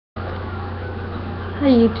Hi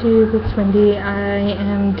YouTube, it's Wendy. I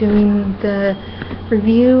am doing the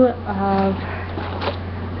review of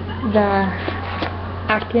the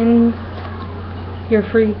Atkins Your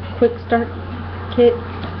Free Quick Start Kit.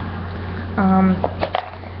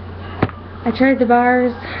 I tried the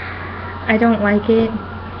bars. I don't like it,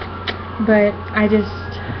 but I just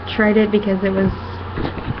tried it because it was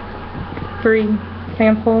free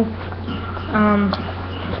sample.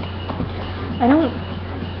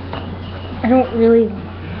 I don't really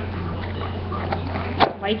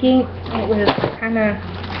like it. It was kind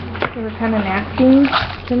of nasty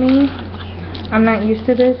to me. I'm not used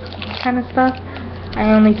to this kind of stuff.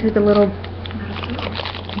 I only took a little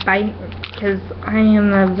bite because I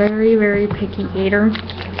am a very, very picky eater.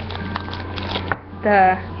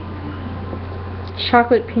 The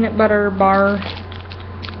chocolate peanut butter bar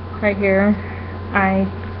right here, I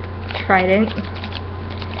tried it.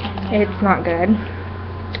 It's not good.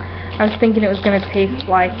 I was thinking it was going to taste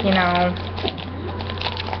like, you know,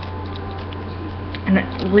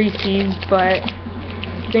 Reese's, but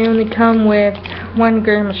they only come with 1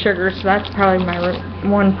 gram of sugar, so that's probably my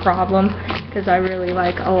one problem, because I really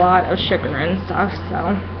like a lot of sugar and stuff,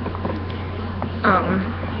 so,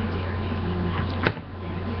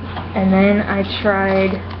 and then I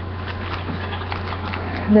tried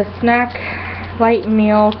the Snack Light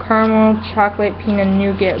Meal Caramel Chocolate Peanut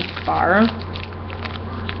Nougat Bar.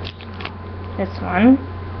 This one,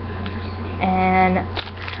 and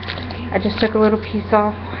I just took a little piece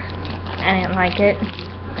off. I didn't like it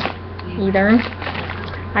either.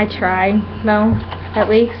 I tried though, at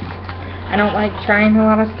least. I don't like trying a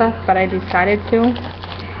lot of stuff, but I decided to.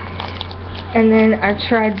 And then I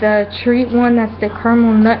tried the treat one, that's the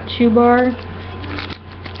caramel nut chew bar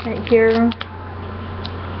right here.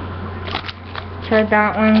 Tried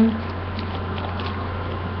that one.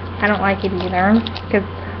 I don't like it either, because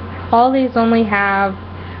all these only have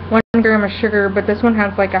 1 gram of sugar, but this one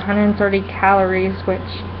has like 130 calories, which,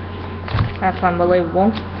 that's unbelievable.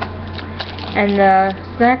 And the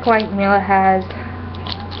Snack Light Meal has,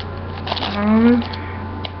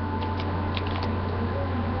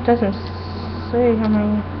 doesn't say how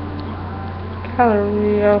many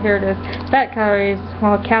calories. Oh, here it is. That calories,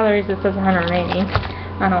 well, calories it says 180.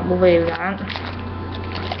 I don't believe that.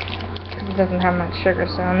 It doesn't have much sugar,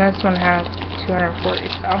 so, and this one has 240,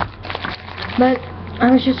 so. But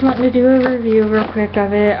I was just wanting to do a review real quick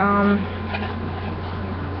of it. I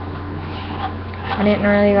didn't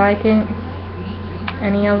really like it,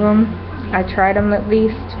 any of them. I tried them at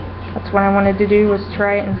least. That's what I wanted to do, was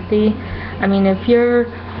try it and see. I mean, if you're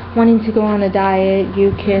wanting to go on a diet,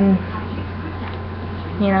 you can,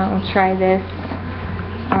 you know, try this.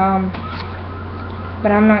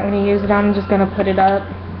 But I'm not going to use it. I'm just going to put it up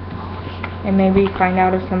and maybe find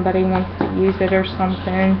out if somebody wants to use it or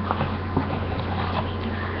something.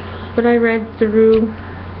 But I read through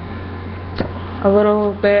a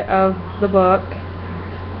little bit of the book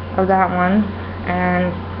of that one,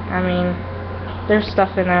 and I mean, there's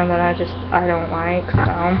stuff in there that I don't like,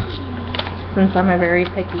 so, since I'm a very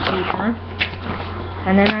picky eater.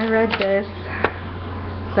 And then I read this,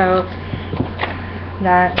 so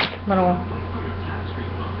that little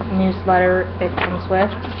newsletter it comes with,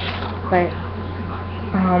 but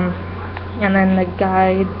and then the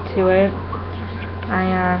guide to it,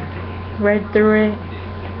 I read through it,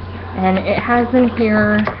 and it has in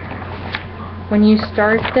here, when you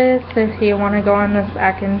start this, if you want to go on this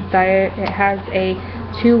Atkins diet, it has a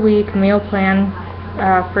 2-week meal plan,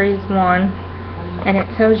 phase 1, and it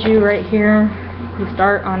tells you right here, you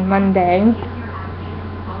start on Monday,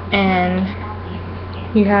 and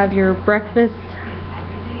you have your breakfast,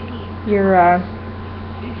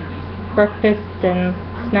 breakfast and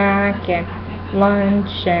snack, and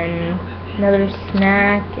lunch, and another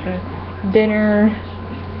snack, and dinner,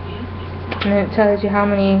 and it tells you how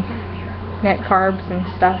many net carbs and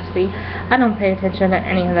stuff. See, I don't pay attention to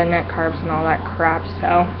any of the net carbs and all that crap,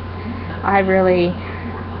 so I really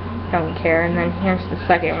don't care. And then here's the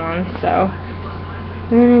second one, so,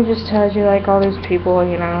 and then it just tells you like all these people,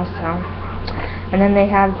 you know, so, and then they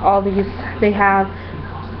have all these, they have,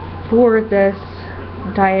 for this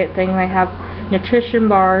diet thing, they have nutrition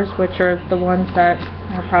bars, which are the ones that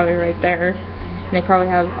are probably right there. They probably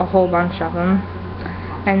have a whole bunch of them.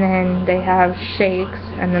 And then they have shakes,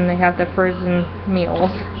 and then they have the frozen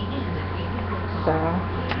meals. So,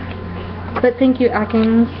 but thank you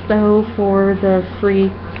Atkins though for the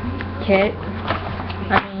free kit.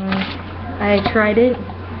 I mean, I tried it,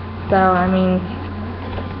 so I mean,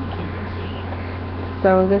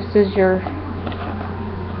 so this is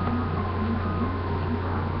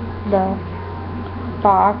the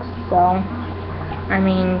box, so I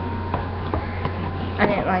mean,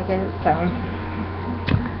 like it, so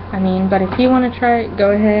I mean, but if you want to try it,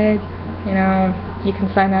 go ahead. You know, you can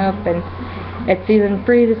sign up, and it's even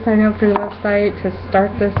free to sign up for the website to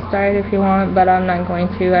start this diet if you want, but I'm not going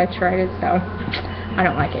to. I tried it, so I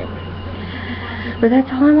don't like it. But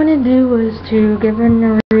that's all I wanted to do, was to give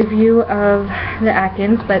a review of the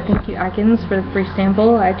Atkins. But thank you, Atkins, for the free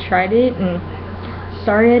sample. I tried it, and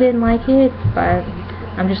sorry I didn't like it, but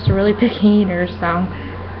I'm just a really picky eater, so.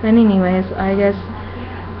 But anyways, I guess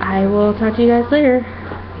I will talk to you guys later.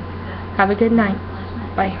 Have a good night.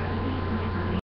 Bye.